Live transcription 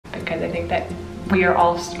because I think that we are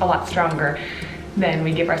all a lot stronger than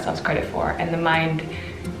we give ourselves credit for, and the mind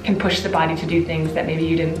can push the body to do things that maybe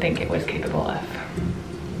you didn't think it was capable of.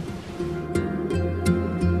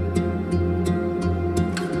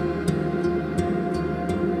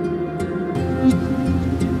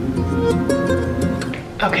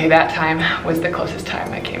 Okay, that time was the closest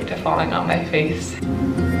time I came to falling on my face.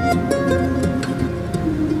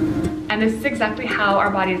 And this is exactly how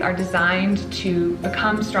our bodies are designed to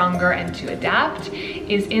become stronger and to adapt,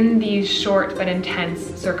 is in these short but intense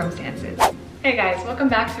circumstances. Hey guys, welcome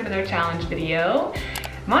back to another challenge video.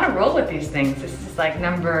 I'm on a roll with these things. This is like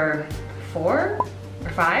number 4 or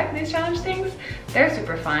 5 of these challenge things. They're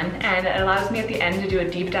super fun, and it allows me at the end to do a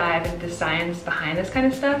deep dive into the science behind this kind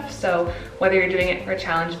of stuff. So whether you're doing it for a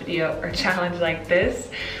challenge video or a challenge like this,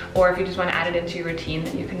 or if you just want to add it into your routine,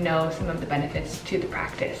 then you can know some of the benefits to the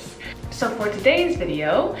practice. So for today's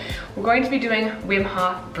video, we're going to be doing Wim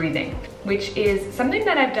Hof breathing, which is something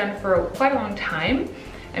that I've done for quite a long time.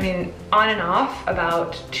 I mean, on and off,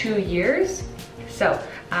 about 2 years. So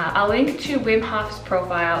I'll link to Wim Hof's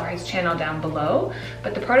profile or his channel down below,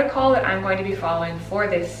 but the protocol that I'm going to be following for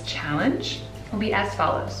this challenge will be as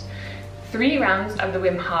follows. 3 rounds of the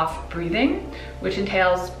Wim Hof breathing, which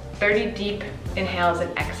entails 30 deep inhales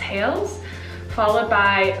and exhales, followed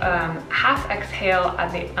by half exhale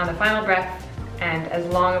on the final breath and as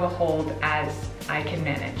long of a hold as I can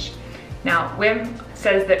manage. Now, Wim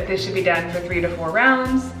says that this should be done for 3 to 4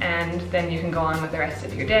 rounds, and then you can go on with the rest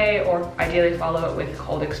of your day, or ideally follow it with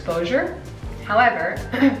cold exposure. However,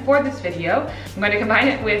 for this video, I'm going to combine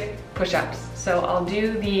it with push-ups. So I'll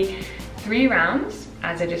do the 3 rounds,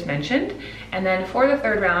 as I just mentioned, and then for the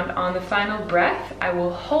 3rd round, on the final breath, I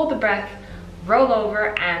will hold the breath, roll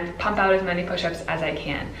over, and pump out as many push-ups as I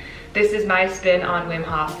can. This is my spin on Wim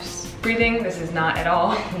Hof's breathing. This is not at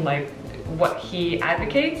all like what he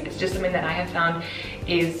advocates. It's just something that I have found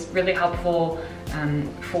is really helpful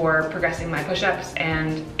for progressing my push-ups,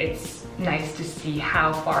 and it's nice to see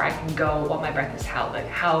how far I can go while my breath is held, like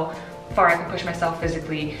how far I can push myself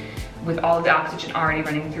physically with all of the oxygen already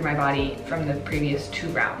running through my body from the previous 2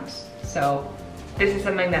 rounds. So this is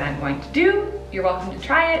something that I'm going to do. You're welcome to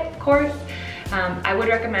try it, of course. I would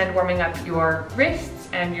recommend warming up your wrists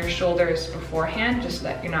and your shoulders beforehand, just so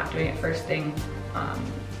that you're not doing it first thing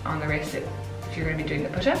on the wrist if you're going to be doing the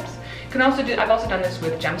push-ups. You can also do, I've also done this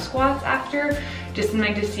with jump squats after, just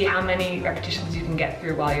something to see how many repetitions you can get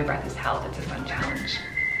through while your breath is held. It's a fun challenge.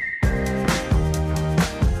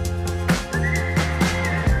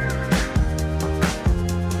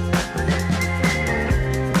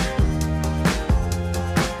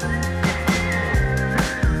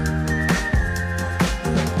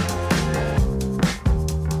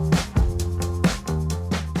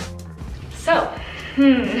 So,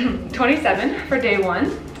 27 for day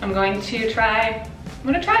 1. I'm going to try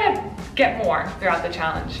to get more throughout the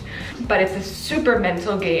challenge. But it's a super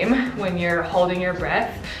mental game when you're holding your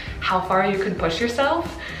breath, how far you can push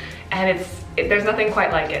yourself, and there's nothing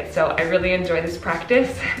quite like it. So I really enjoy this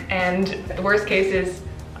practice, and the worst case is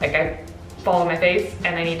like I fall on my face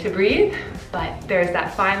and I need to breathe, but there's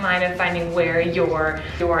that fine line of finding where your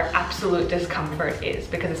absolute discomfort is,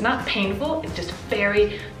 because it's not painful, it's just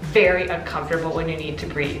very, very uncomfortable when you need to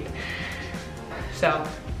breathe. So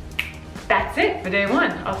that's it for day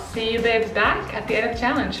 1. I'll see you babes back at the end of the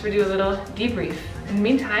challenge to do a little debrief. In the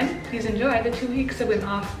meantime, please enjoy the 2 weeks of Wim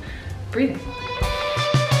Hof breathing.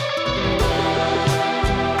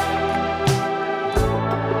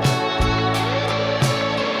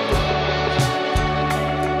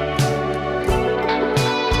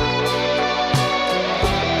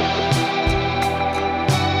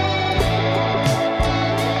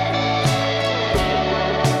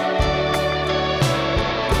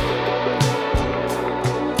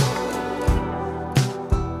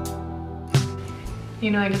 You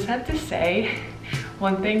know, I just have to say,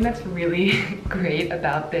 one thing that's really great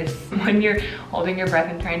about this, when you're holding your breath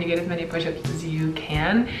and trying to get as many push-ups as you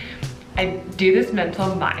can, I do this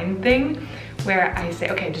mental mind thing where I say,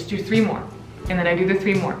 okay, just do 3 more. And then I do the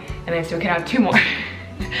 3 more. And then I say, okay, now 2 more.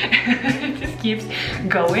 It just keeps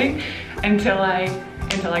going until I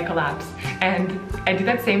collapse. And I do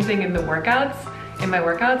that same thing in my workouts,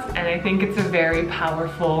 and I think it's a very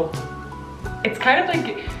powerful, it's kind of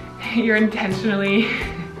like you're intentionally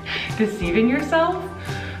deceiving yourself,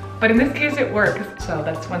 but in this case it works. So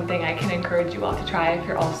that's one thing I can encourage you all to try if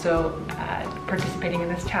you're also participating in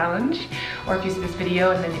this challenge, or if you see this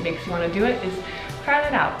video and then it makes you want to do it, is try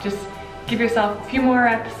that out. Just give yourself a few more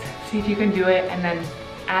reps, see if you can do it, and then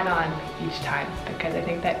add on each time, because I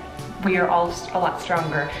think that we are all a lot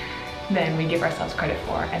stronger than we give ourselves credit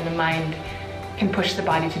for, and the mind can push the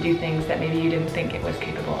body to do things that maybe you didn't think it was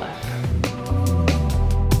capable of.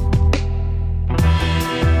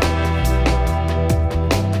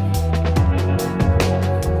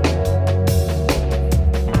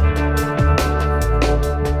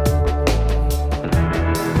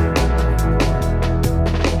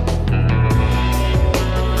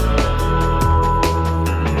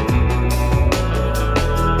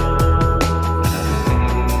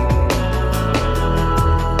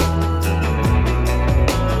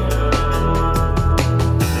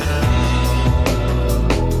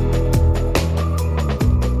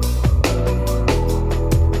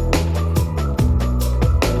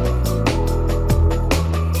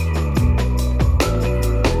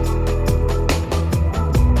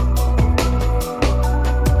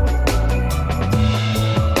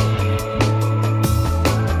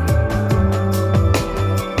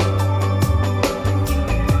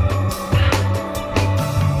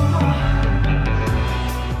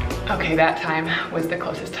 That time was the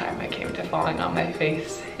closest time I came to falling on my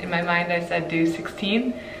face. In my mind I said do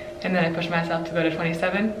 16 and then I pushed myself to go to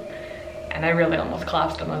 27 and I really almost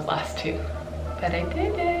collapsed on those last two, but I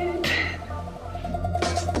did it.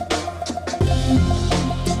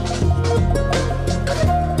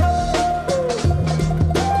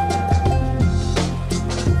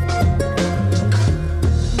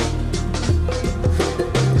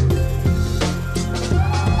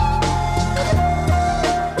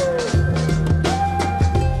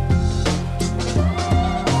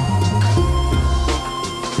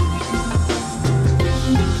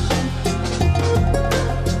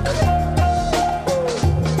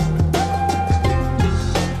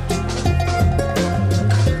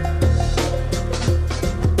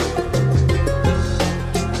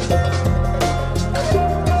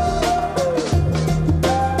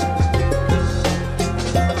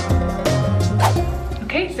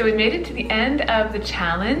 So we made it to the end of the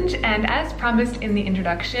challenge, and as promised in the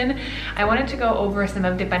introduction, I wanted to go over some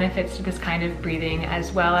of the benefits to this kind of breathing,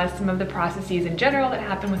 as well as some of the processes in general that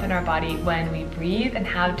happen within our body when we breathe, and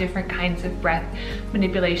how different kinds of breath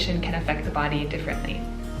manipulation can affect the body differently.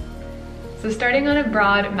 So starting on a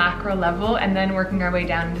broad macro level and then working our way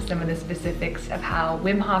down into some of the specifics of how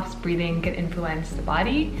Wim Hof's breathing can influence the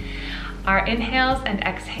body. Our inhales and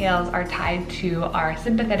exhales are tied to our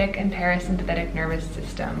sympathetic and parasympathetic nervous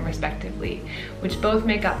system, respectively, which both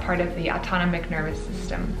make up part of the autonomic nervous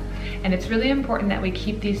system. And it's really important that we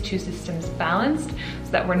keep these two systems balanced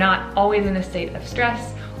so that we're not always in a state of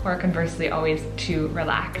stress or conversely always too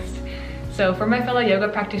relaxed. So for my fellow yoga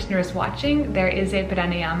practitioners watching, there is a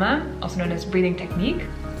pranayama, also known as breathing technique,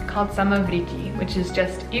 called Samavriti, which is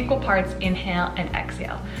just equal parts inhale and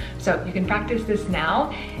exhale. So you can practice this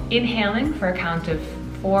now, inhaling for a count of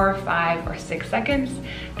 4, 5, or 6 seconds,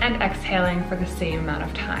 and exhaling for the same amount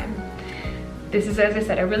of time. This is, as I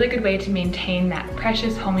said, a really good way to maintain that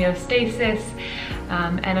precious homeostasis.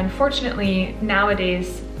 And unfortunately,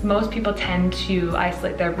 nowadays, most people tend to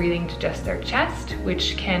isolate their breathing to just their chest,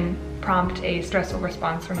 which can prompt a stressful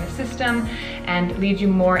response from the system and lead you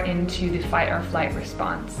more into the fight or flight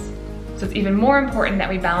response. So it's even more important that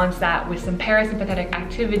we balance that with some parasympathetic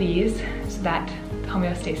activities so that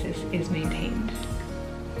homeostasis is maintained.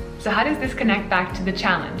 So how does this connect back to the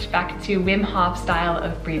challenge, back to Wim Hof's style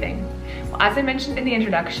of breathing? Well, as I mentioned in the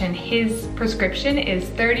introduction, his prescription is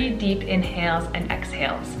 30 deep inhales and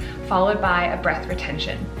exhales, followed by a breath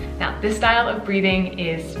retention. Now, this style of breathing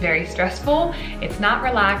is very stressful, it's not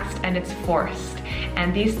relaxed, and it's forced.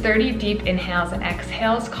 And these 30 deep inhales and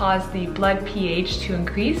exhales cause the blood pH to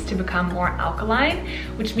increase, to become more alkaline,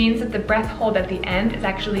 which means that the breath hold at the end is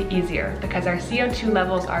actually easier because our CO2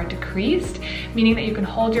 levels are decreased, meaning that you can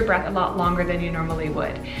hold your breath a lot longer than you normally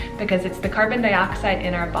would. Because it's the carbon dioxide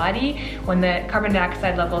in our body, when the carbon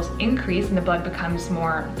dioxide levels increase and the blood becomes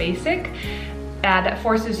more basic, that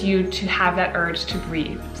forces you to have that urge to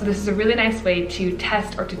breathe. So this is a really nice way to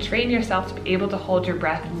test or to train yourself to be able to hold your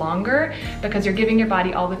breath longer, because you're giving your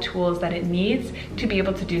body all the tools that it needs to be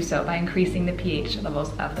able to do so by increasing the pH levels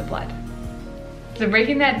of the blood. So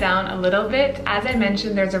breaking that down a little bit, as I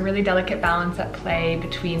mentioned, there's a really delicate balance at play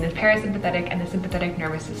between the parasympathetic and the sympathetic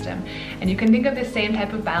nervous system. And you can think of the same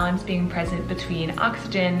type of balance being present between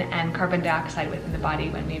oxygen and carbon dioxide within the body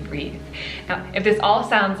when we breathe. Now, if this all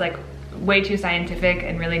sounds like way too scientific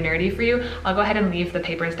and really nerdy for you, I'll go ahead and leave the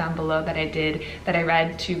papers down below that I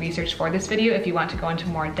read to research for this video if you want to go into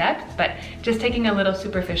more depth. But just taking a little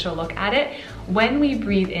superficial look at it, when we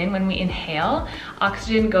breathe in, when we inhale,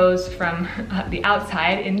 oxygen goes from the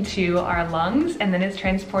outside into our lungs and then is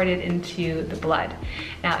transported into the blood.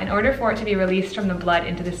 Now, in order for it to be released from the blood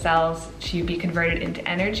into the cells to be converted into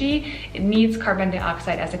energy, it needs carbon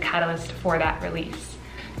dioxide as a catalyst for that release.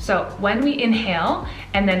 So when we inhale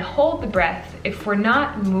and then hold the breath, if we're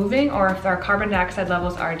not moving or if our carbon dioxide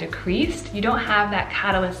levels are decreased, you don't have that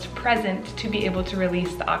catalyst present to be able to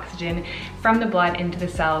release the oxygen from the blood into the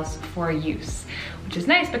cells for use. Which is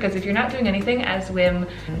nice because if you're not doing anything, as Wim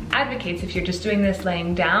advocates, if you're just doing this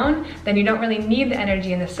laying down, then you don't really need the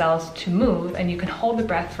energy in the cells to move, and you can hold the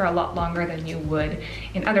breath for a lot longer than you would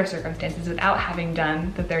in other circumstances without having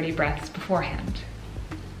done the 30 breaths beforehand.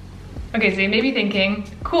 Okay, so you may be thinking,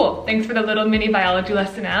 cool, thanks for the little mini biology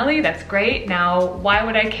lesson, Allie, that's great. Now, why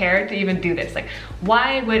would I care to even do this? Like,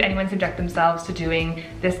 why would anyone subject themselves to doing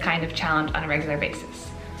this kind of challenge on a regular basis?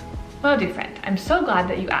 Well, dear friend, I'm so glad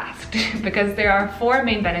that you asked because there are 4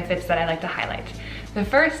 main benefits that I like to highlight. The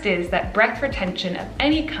first is that breath retention of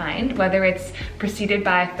any kind, whether it's preceded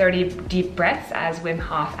by 30 deep breaths, as Wim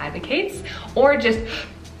Hof advocates, or just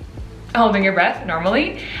holding your breath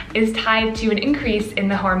normally, is tied to an increase in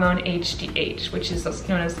the hormone HGH, which is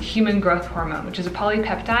known as human growth hormone, which is a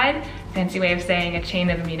polypeptide, fancy way of saying a chain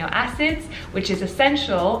of amino acids, which is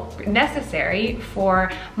essential, necessary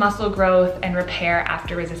for muscle growth and repair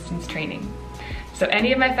after resistance training. So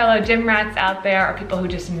any of my fellow gym rats out there or people who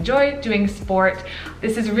just enjoy doing sport,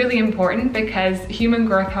 this is really important because human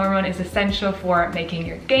growth hormone is essential for making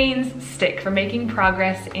your gains stick, for making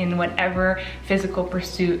progress in whatever physical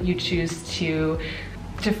pursuit you choose to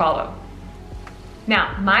follow.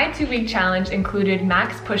 Now, my 2-week challenge included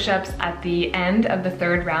max push-ups at the end of the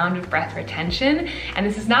 3rd round of breath retention. And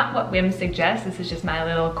this is not what Wim suggests, this is just my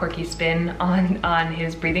little quirky spin on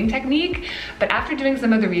his breathing technique. But after doing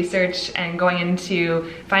some of the research and going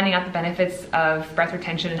into finding out the benefits of breath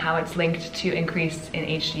retention and how it's linked to increase in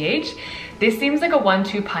HGH, this seems like a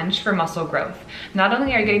 1-2 punch for muscle growth. Not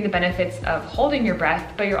only are you getting the benefits of holding your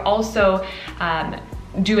breath, but you're also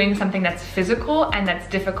doing something that's physical and that's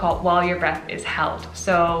difficult while your breath is held.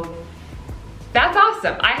 So that's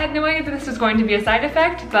awesome. I had no idea that this was going to be a side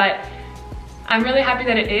effect, but I'm really happy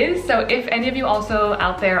that it is. So if any of you also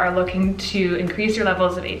out there are looking to increase your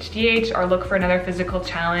levels of HGH or look for another physical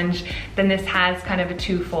challenge, then this has kind of a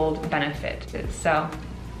 2-fold benefit. So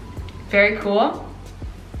very cool.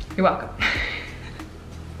 You're welcome.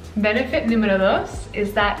 Benefit numero 2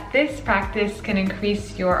 is that this practice can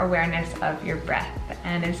increase your awareness of your breath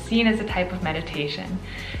and is seen as a type of meditation.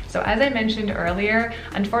 So as I mentioned earlier,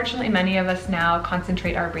 unfortunately many of us now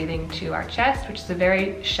concentrate our breathing to our chest, which is a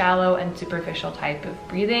very shallow and superficial type of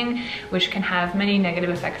breathing, which can have many negative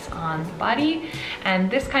effects on the body.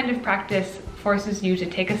 And this kind of practice forces you to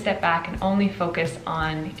take a step back and only focus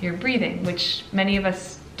on your breathing, which many of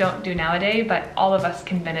us don't do nowadays, but all of us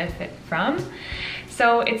can benefit from.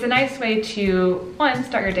 So it's a nice way to, 1,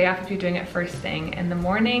 start your day off if you're doing it first thing in the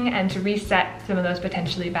morning, and to reset some of those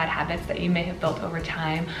potentially bad habits that you may have built over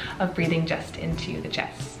time of breathing just into the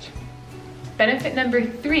chest. Benefit number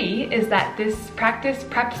 3 is that this practice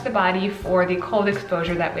preps the body for the cold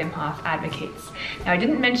exposure that Wim Hof advocates. Now, I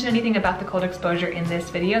didn't mention anything about the cold exposure in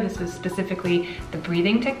this video. This was specifically the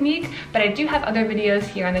breathing technique, but I do have other videos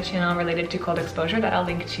here on the channel related to cold exposure that I'll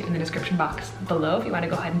link to in the description box below if you want to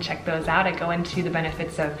go ahead and check those out. I go into the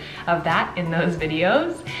benefits of that in those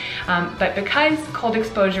videos. But because cold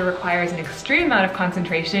exposure requires an extreme amount of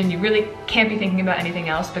concentration, you really can't be thinking about anything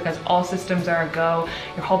else because all systems are a go.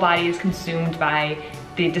 Your whole body is consumed by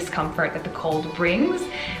the discomfort that the cold brings.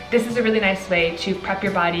 This is a really nice way to prep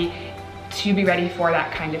your body to be ready for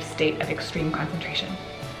that kind of state of extreme concentration.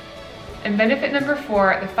 And benefit number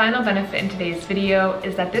 4, the final benefit in today's video,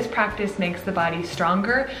 is that this practice makes the body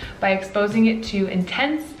stronger by exposing it to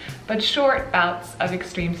intense but short bouts of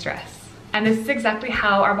extreme stress. And this is exactly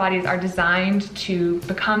how our bodies are designed to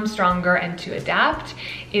become stronger and to adapt,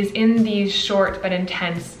 is in these short but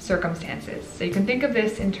intense circumstances. So you can think of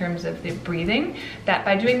this in terms of the breathing, that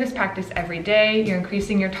by doing this practice every day, you're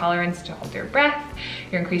increasing your tolerance to hold your breath,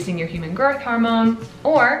 you're increasing your human growth hormone,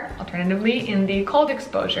 or alternatively in the cold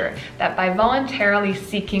exposure, that by voluntarily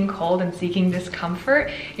seeking cold and seeking discomfort,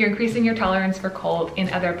 you're increasing your tolerance for cold in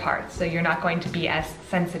other parts, so you're not going to be as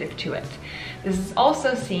sensitive to it. This is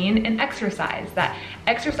also seen in exercise, that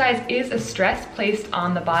exercise is a stress placed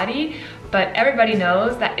on the body, but everybody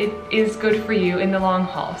knows that it is good for you in the long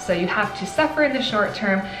haul. So you have to suffer in the short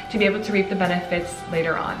term to be able to reap the benefits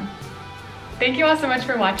later on. Thank you all so much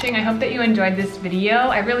for watching. I hope that you enjoyed this video.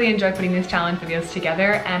 I really enjoy putting these challenge videos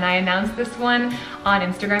together, and I announced this one on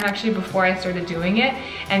Instagram actually before I started doing it,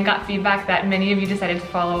 and got feedback that many of you decided to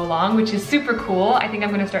follow along, which is super cool. I think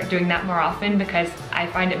I'm gonna start doing that more often because I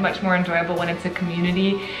find it much more enjoyable when it's a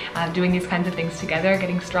community, doing these kinds of things together,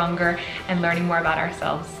 getting stronger and learning more about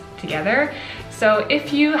ourselves together. So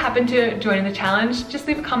if you happen to join the challenge, just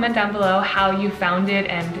leave a comment down below how you found it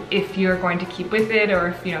and if you're going to keep with it, or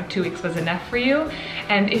if 2 weeks was enough for you.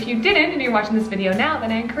 And if you didn't and you're watching this video now,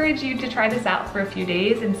 then I encourage you to try this out for a few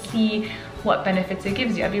days and see what benefits it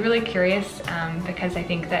gives you. I'd be really curious because I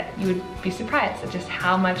think that you would be surprised at just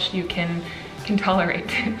how much you can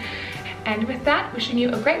tolerate. And with that, wishing you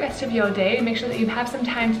a great rest of your day. Make sure that you have some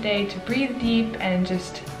time today to breathe deep and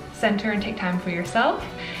just center and take time for yourself.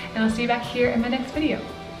 And I'll see you back here in my next video.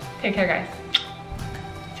 Take care, guys.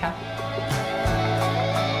 Ciao.